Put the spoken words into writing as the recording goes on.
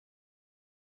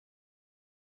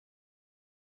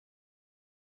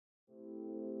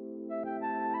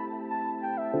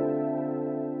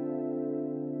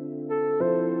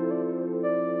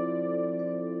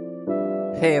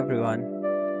Hey everyone,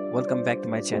 welcome back to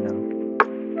my channel.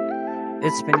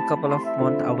 It's been a couple of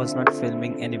months I was not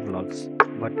filming any vlogs,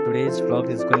 but today's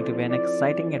vlog is going to be an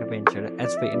exciting adventure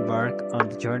as we embark on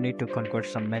the journey to conquer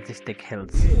some majestic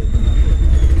hills.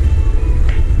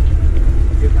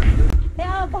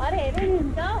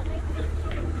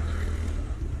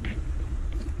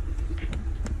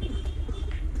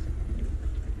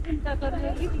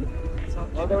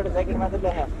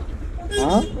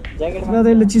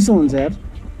 त्यसले चिसो हुन्छ यार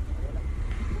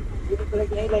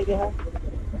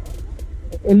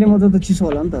यसले मात्र त चिसो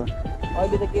होला नि त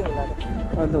अहिले त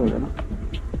हुँदैन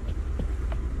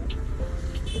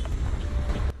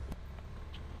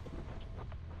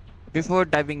Before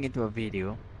diving into a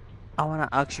video, I want to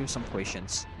ask you some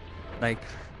questions. Like,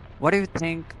 what do you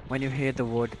think when you hear the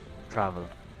word travel?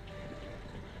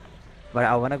 But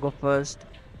I want to go first.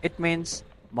 It means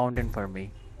mountain for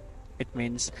me. It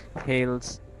means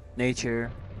hills,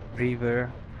 nature,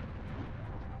 river.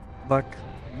 But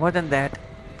more than that,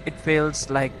 it feels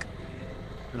like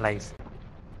life.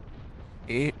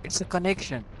 It's a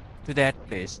connection to that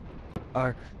place,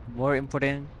 or more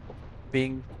important,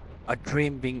 being a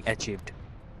dream being achieved.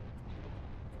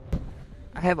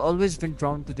 I have always been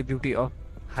drawn to the beauty of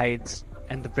heights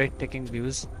and the breathtaking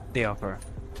views they offer.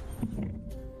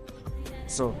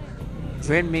 So,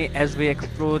 join me as we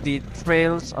explore the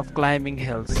trails of climbing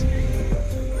hills.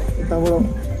 यताबाट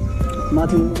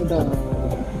माथि उता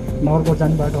नगरकोट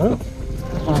जाने बाटो हो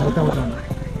यताबाट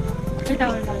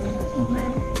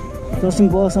crossing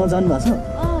बसमा जानु भएको छ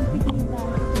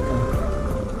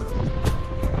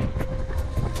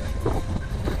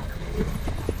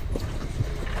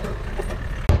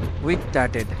We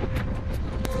started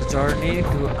the journey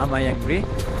to Ama Yangri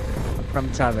from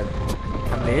travel.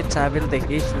 हामीले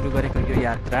ट्राभलदेखि सुरु गरेको यो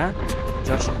यात्रा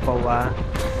जर्सन पौवा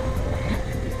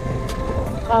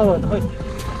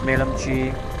मेलम्ची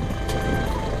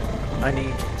अनि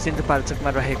सिन्धुपाल्चोकमा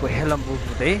रहेको हेलम्बु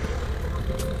हुँदै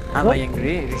आमा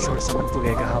याङ्ग्री रिसोर्टसम्म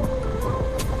पुगेका हौँ।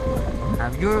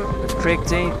 यो ट्रेक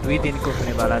चाहिँ 2 दिनको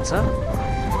हुनेवाला छ।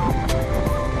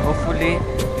 Hopefully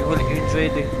you will enjoy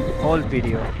the whole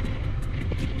video.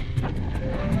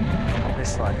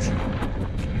 Let's watch.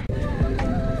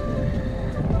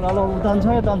 ल जान्छ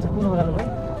या जान्छ कुन गालो भाइ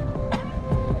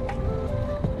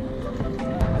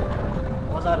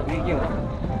बजार के हो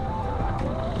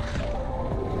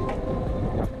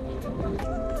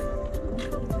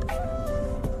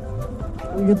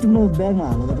यो तिम्रो ब्यागमा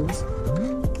हाल्नु त रुस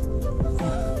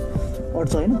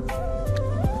अड्छ हैन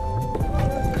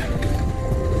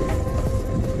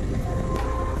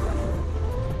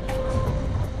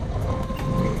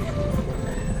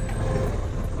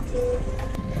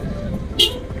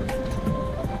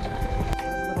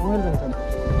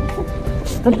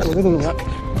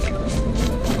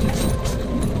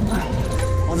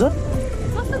हजुर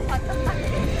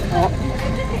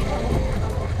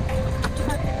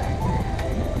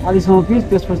अलिसम्म पिस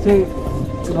त्यसपछि चाहिँ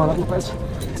घरको पैसा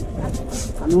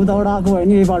हामी उताबाट आएको भयो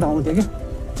नि यही बाटो आउँथ्यो कि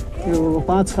त्यो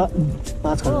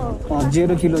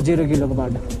 0 किलोको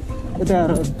बाटो यता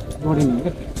आएर जोडिने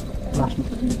क्या लास्टमा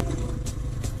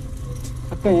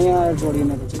ठ्याक्कै यहाँ आएर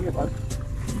जोडिने रहेछ कि बाटो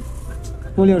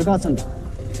टोलीहरू कहाँ छन्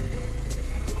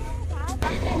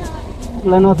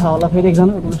उसलाई नथाहा होला फेरि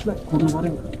एकजना उसलाई खोज्नु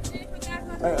पऱ्यो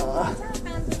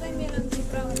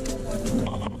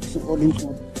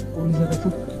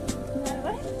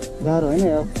गाह्रो होइन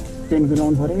यो पेन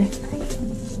मिलाउनु पऱ्यो कि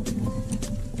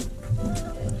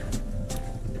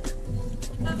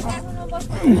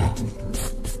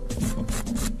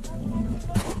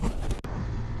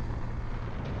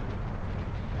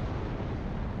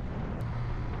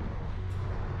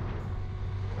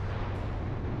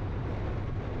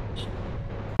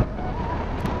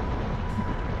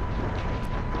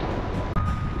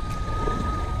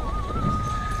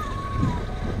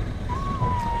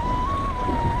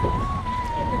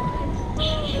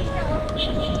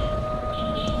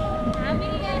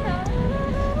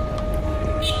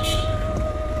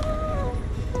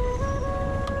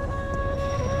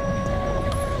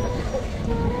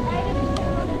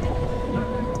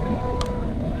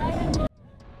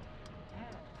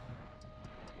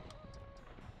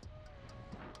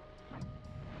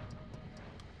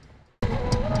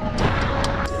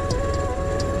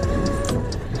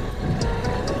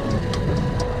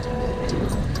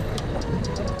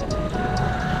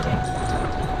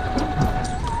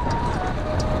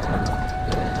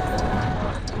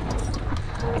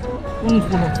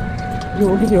यो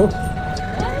हो कि त्यो हो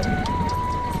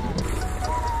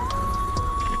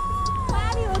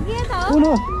कुन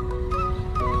हो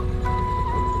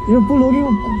यो पुल हो कि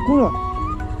कुन हो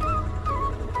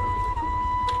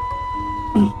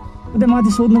सोध्दै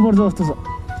माथि सोध्नुपर्छ जस्तो छ।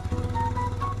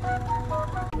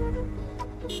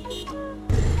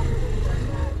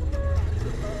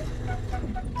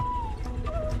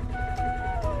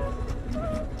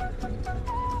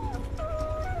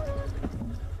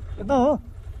 यता हो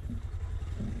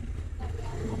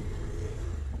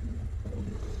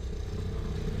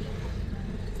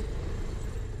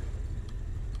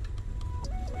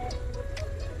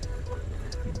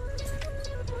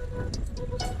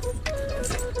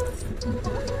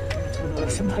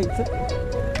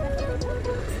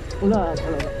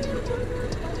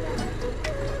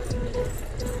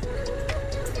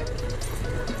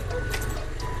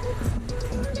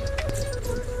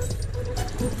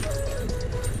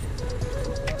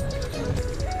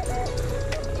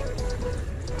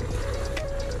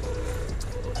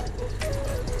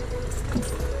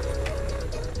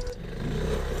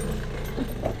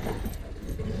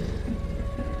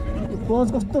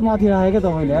पोज कस्तो माथि राखेको क्या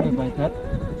तपाईँले यार बाइक यार।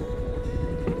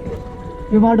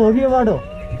 यो बाटो हो कि यो बाटो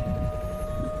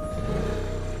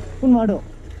कुन बाटो?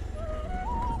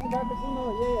 बाटो कुन हो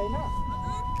यही होइन?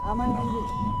 आमा याङ्ग्री।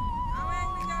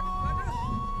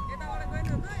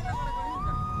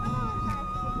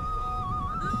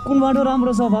 कुन बाटो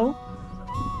राम्रो छ बाबु?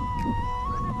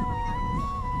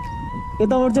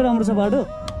 यताबाट चाहिँ राम्रो छ बाटो?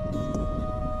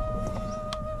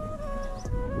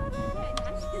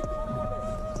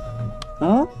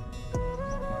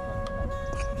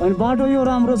 अनि बाटो यो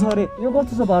राम्रो छ अरे। यो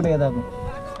कस्तो छ बाटो यताको?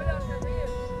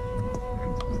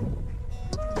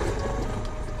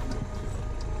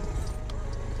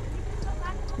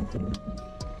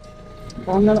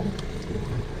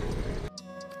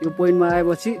 यो पोइन्टमा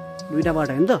आएपछि दुईटा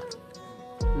बाटो होइन त,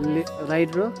 राइट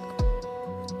र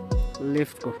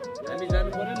लेफ्टको।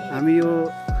 हामी यो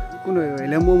कुन हो?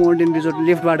 हेलम्बू माउन्टेन रिजोर्ट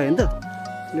लेफ्ट बाटो होइन त?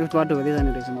 लेफ्ट बाटो हुँदै जाने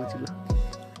रहेछ माथिल्लो।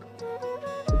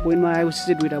 पोइन्टमा आएपछि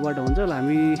चाहिँ दुईटा बाटो हुन्छ ल,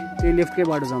 हामी त्यही लेफ्टकै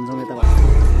बाटो जान्छौँ यताबाट।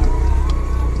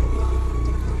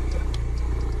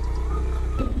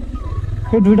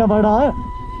 यो दुईटा बाटो आयो।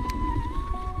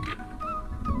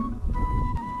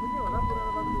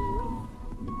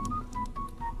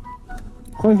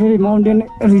 खोइ फेरि माउन्टेन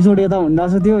रिजोर्ट यता भन्दा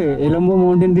छ त्यो हेलम्बू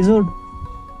माउन्टेन रिजोर्ट।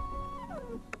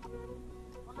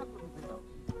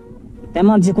 त्यहाँ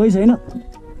मान्छे कोही छैन।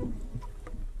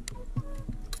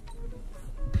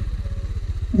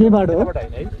 के बाटो हो?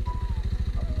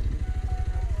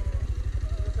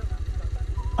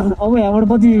 अब यहाँबाट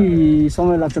कति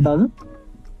समय लाग्छ दाजु?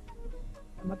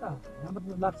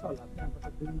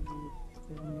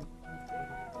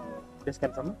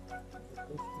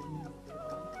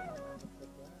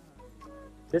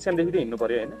 त्यसकामदेखि हिँड्नु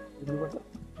पर्यो होइन?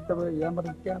 तपाईँ यहाँबाट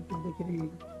त्यहाँ पुग्दाखेरि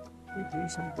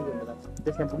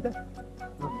त्यसकाम पुग्दा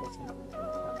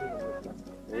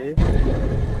ए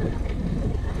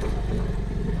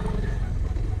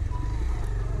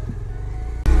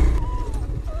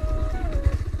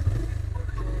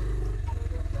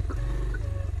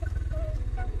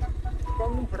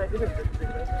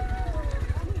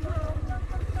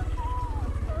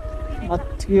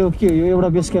यो के यो एउटा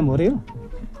बेस क्याम्प हो रे? यो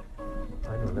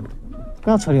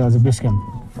कहाँ छ अरे हजुर बेस क्याम्प?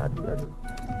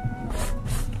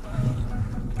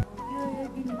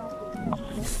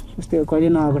 यस्तै कहिले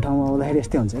नआएको ठाउँमा आउँदाखेरि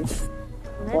यस्तै हुन्छ है।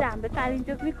 हाम्रो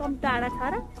कालिम्पोङ पनि कम टाढा छ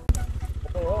र?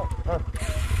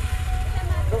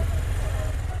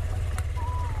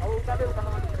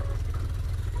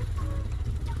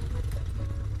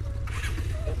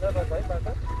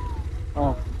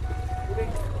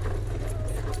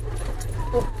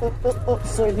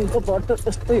 सैलिङको बाटो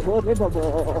यस्तै हो रे बाबा।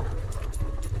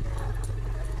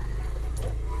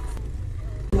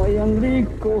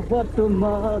 याङ्ग्रीको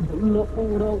बाटोमा धुलो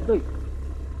उडाउँदै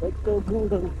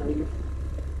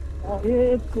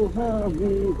आएको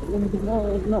हामी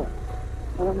घुम्न।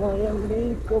 आमा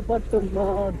याङ्ग्रीको बाटोमा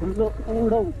धुलो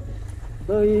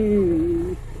उडाउँदै।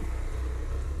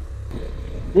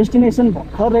 डेस्टिनेसन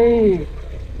भर्खरै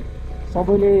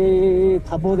सबैले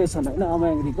थाहा पाउँदैछन् होइन आमा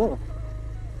याङ्ग्रीको।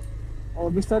 अब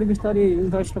बिस्तारै बिस्तारै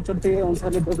इन्फ्रास्ट्रक्चर त्यही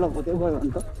अनुसारले डेभलप हुँदै गयो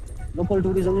भने त लोकल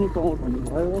टुरिज्म पनि प्रमोट हुने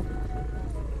भयो।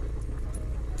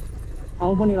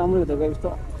 ठाउँ पनि राम्रो हुँदै गयो। यस्तो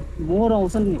मोर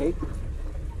आउँछन् नि है,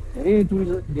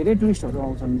 धेरै टुरिस्टहरू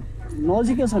आउँछन्।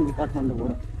 नजिकै छ नि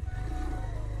काठमाडौँबाट।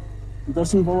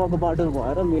 दर्शन बाबाको बाटो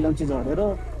भएर मेलम्ची झरेर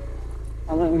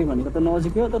आमा याङ्ग्री भनेको त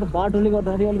नजिकै हो, तर बाटोले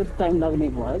गर्दाखेरि अलिकति टाइम लाग्ने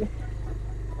भयो क्या।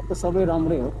 अब त सबै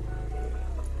राम्रै हो।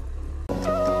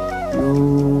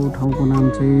 यो ठाउँको नाम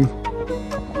चाहिँ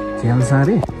झ्याल्सा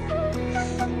अरे।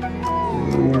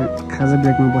 खाजा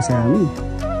ब्रेकमा बसेर हामी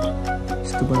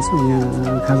यस्तो पर्छ।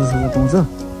 यहाँ खाजासाजा पाउँछ,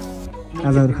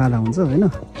 खाजाहरू खाँदा हुन्छ होइन।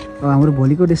 अब हाम्रो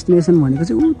भोलिको डेस्टिनेसन भनेको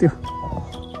चाहिँ ऊ त्यो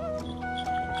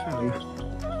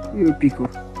यो पिक हो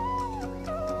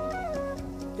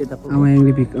यता आमा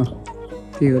याङ्ग्री पिक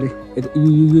त्यही गरे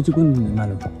यो चाहिँ कुन हिमाल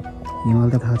हो हिमाल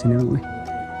त थाहा छैन मलाई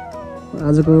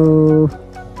आजको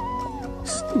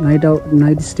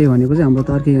नाइट स्टे भनेको चाहिँ हाम्रो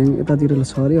तार्के यतातिर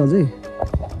छ अरे अझै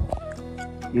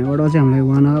यहाँबाट चाहिँ हामीलाई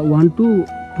 1 to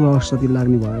 2 आवर्स जति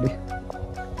लाग्ने भयो अरे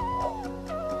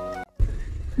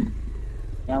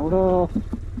यहाँबाट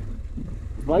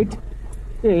राइट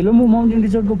त्यो हेलम्बु माउन्टेन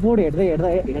रिजोर्टको बोर्ड हेर्दै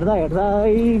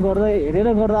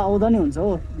गर्दा आउँदा नि हुन्छ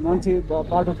हो मान्छे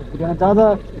बाटो छुट्टिँदैन जहाँ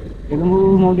हेलम्बु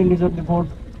माउन्टेन रिजोर्टको बोर्ड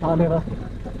हालेर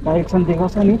डाइरेक्सन दिएको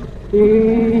छ नि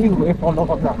त्यही वे फलो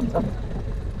गर्दा हुन्छ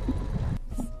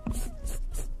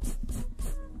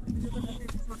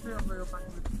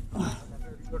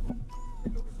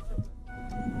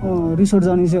रिसोर्ट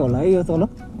जाने चाहिँ होला है यो तल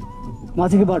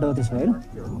माथिको बाटो हो त्यसो होइन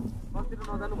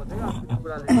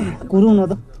कुरौँ न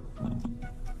त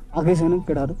आएकै छैन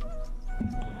केटाहरू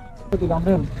कति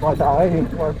राम्रै बाटो आयो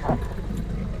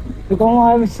त्यो गाउँमा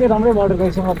आएपछि चाहिँ राम्रै बाटो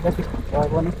रहेछ जति भयो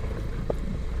भने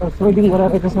स्वेटिङ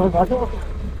गराएर त्यसमा बाटो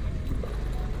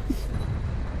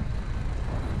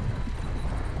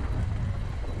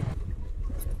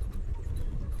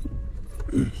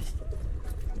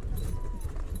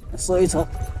सही छ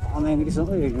आमा याङ्ग्रीसँग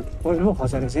पहिलो पो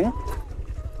खसेर रहेछ यहाँ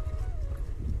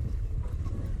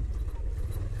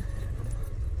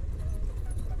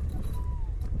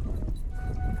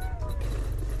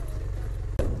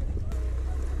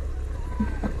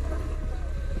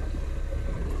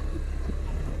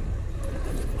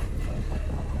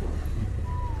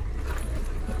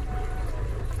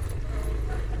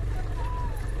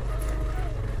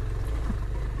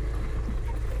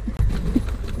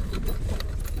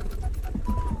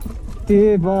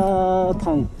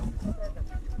तेबाथाङ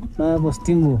नयाँ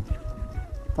बस्तिम्बु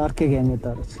तार्के ग्याङ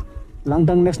यताहरू छ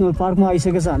लाङटाङ नेसनल पार्कमा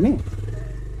आइसकेको छ हामी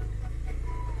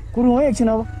कुर्नु है एकछिन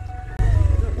अब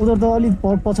उनीहरू त अलिक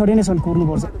पछाडि नै छन्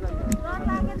कुर्नुपर्छ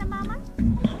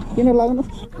किन लाग्नु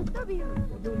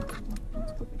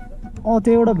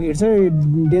त्यो एउटा भिड चाहिँ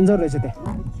डेन्जर रहेछ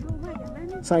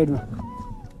त्यहाँ साइडमा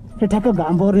त्यो ठ्याक्क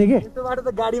घाम पर्ने के त्यो बाटो त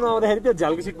गाडीमा आउँदाखेरि त्यो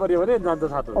झ्यालको सिट पर्यो भने जान्छ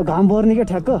सातो घाम पर्ने के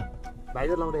ठ्याक्क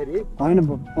भाइजर लाउँदाखेरि होइन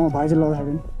भाइजर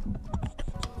लाउँदाखेरि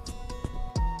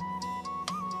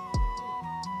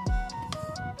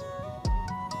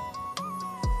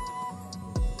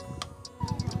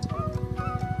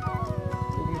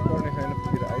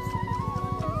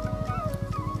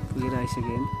पुगेर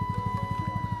आइसक्यो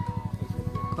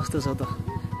कस्तो छ त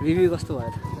रिभ्यू कस्तो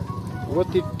भयो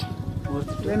वर्थ इट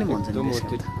नै भन्छ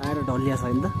आएर ढलिया छ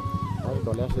नि त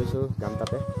ढल्या यसो घाम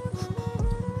तापे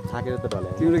थाकेर त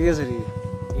ढल्या तिम्रो के छ रिभ्यू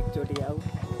एकचोटि आऊ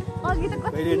अघि त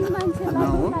कति मान्छे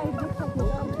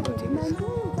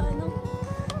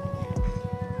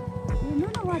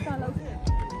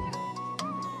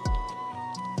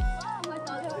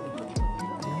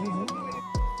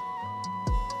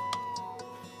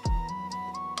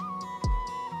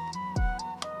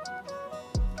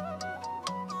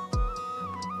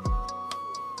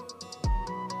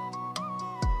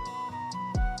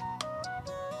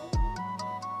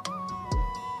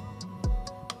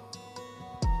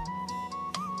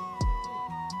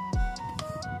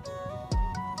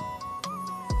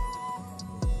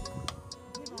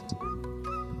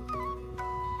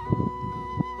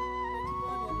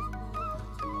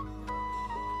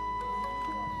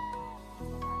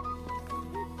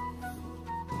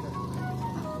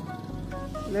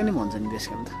नि भन्छ नि बेस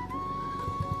क्याम्प त